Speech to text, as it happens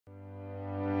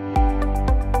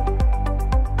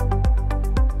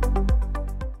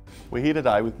We're here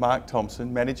today with Mark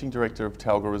Thompson, Managing Director of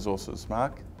Talga Resources.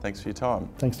 Mark, thanks for your time.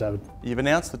 Thanks, David. You've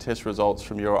announced the test results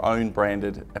from your own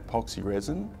branded epoxy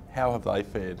resin. How have they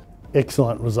fared?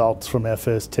 Excellent results from our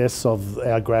first tests of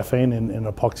our graphene in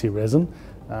epoxy resin.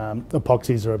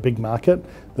 Epoxies are a big market.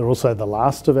 They're also the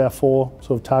last of our four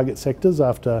sort of target sectors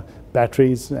after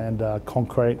batteries and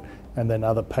concrete and then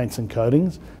other paints and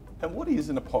coatings. And what is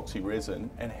an epoxy resin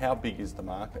and how big is the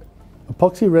market?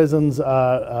 Epoxy resins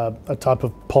are a type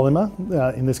of polymer.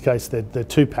 In this case, they're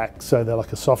two packs, so they're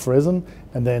like a soft resin,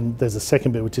 and then there's a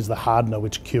second bit, which is the hardener,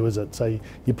 which cures it. So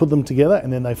you put them together,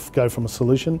 and then they go from a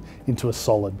solution into a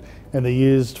solid. And they're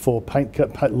used for paint.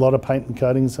 A lot of paint and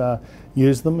coatings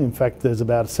use them. In fact, there's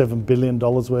about $7 billion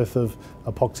worth of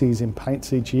epoxies in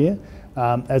paints each year,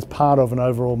 as part of an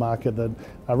overall market that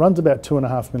runs about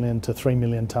 2.5 million to 3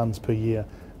 million tonnes per year.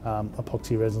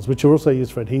 Epoxy resins, which are also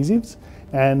used for adhesives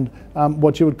and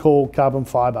what you would call carbon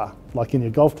fibre, like in your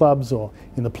golf clubs or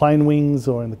in the plane wings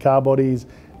or in the car bodies.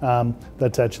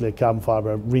 That's actually a carbon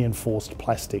fibre reinforced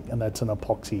plastic, and that's an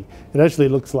epoxy. It actually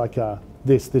looks like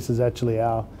this. This is actually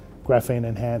our graphene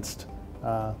enhanced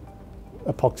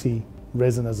epoxy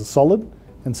resin as a solid.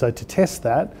 And so to test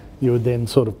that, you would then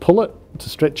sort of pull it to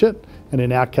stretch it. And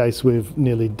in our case, we've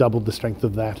nearly doubled the strength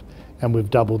of that, and we've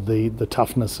doubled the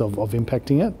toughness of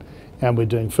impacting it. And we're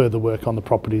doing further work on the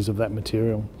properties of that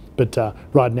material. But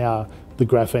right now, the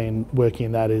graphene working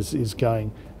in that is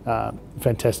going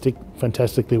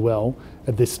fantastically well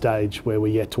at this stage where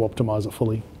we're yet to optimise it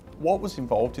fully. What was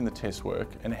involved in the test work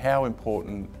and how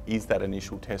important is that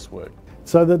initial test work?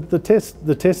 So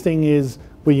the testing is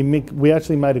we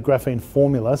actually made a graphene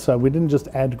formula, so we didn't just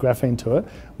add graphene to it.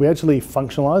 We actually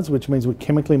functionalised, which means we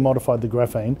chemically modified the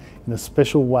graphene in a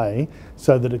special way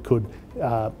so that it could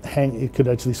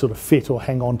actually sort of fit or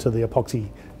hang on to the epoxy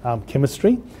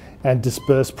chemistry and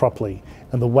disperse properly.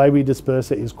 And the way we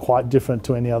disperse it is quite different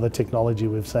to any other technology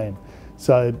we've seen.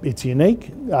 So it's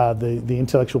unique. The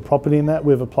intellectual property in that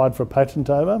we've applied for a patent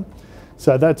over.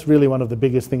 So that's really one of the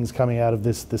biggest things coming out of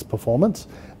this performance.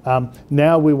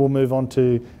 Now we will move on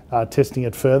to testing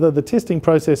it further. The testing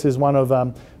process is one of,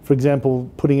 for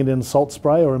example, putting it in salt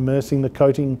spray or immersing the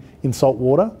coating in salt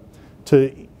water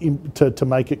to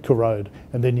make it corrode,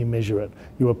 and then you measure it.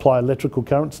 You apply electrical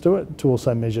currents to it to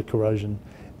also measure corrosion,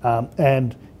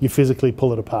 and you physically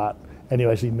pull it apart, and you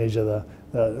actually measure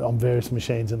on various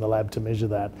machines in the lab to measure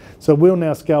that. So we'll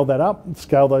now scale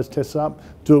those tests up,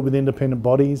 do it with independent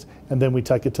bodies, and then we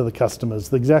take it to the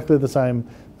customers. Exactly the same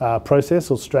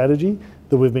process or strategy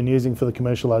that we've been using for the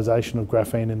commercialisation of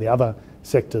graphene in the other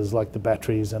sectors like the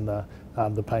batteries and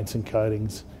the paints and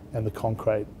coatings and the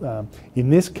concrete. In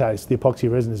this case, the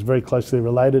epoxy resin is very closely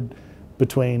related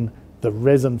between the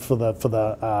resin for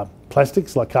the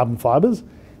plastics like carbon fibres.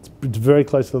 It's very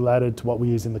closely related to what we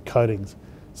use in the coatings.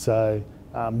 So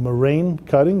marine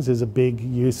coatings is a big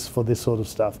use for this sort of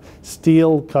stuff.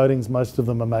 Steel coatings, most of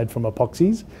them are made from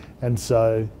epoxies, and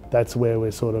so that's where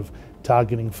we're sort of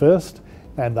targeting first,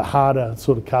 and the harder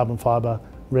sort of carbon fibre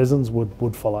resins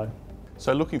would follow.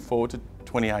 So looking forward to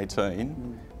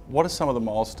 2018, what are some of the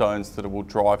milestones that will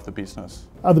drive the business?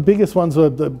 The biggest ones are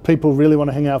that people really want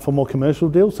to hang out for more commercial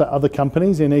deals, so other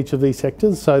companies in each of these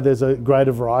sectors. So there's a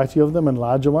greater variety of them and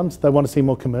larger ones. They want to see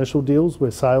more commercial deals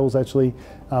where sales actually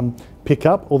pick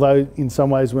up, although in some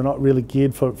ways we're not really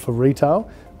geared for retail,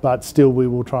 but still we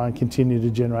will try and continue to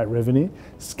generate revenue.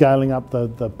 Scaling up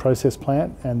the process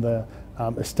plant and the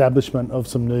establishment of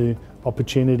some new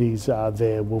opportunities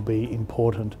there will be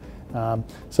important.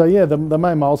 So yeah, the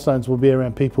main milestones will be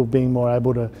around people being more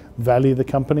able to value the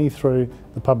company through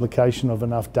the publication of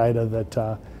enough data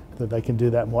that they can do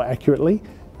that more accurately.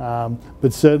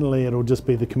 But certainly it'll just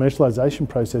be the commercialisation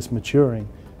process maturing.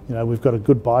 You know, we've got a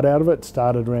good bite out of it.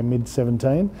 Started around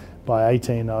mid-17. By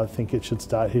 18, I think it should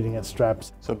start hitting its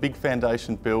straps. So a big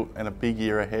foundation built and a big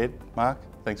year ahead. Mark,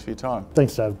 thanks for your time.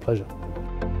 Thanks, David. Pleasure.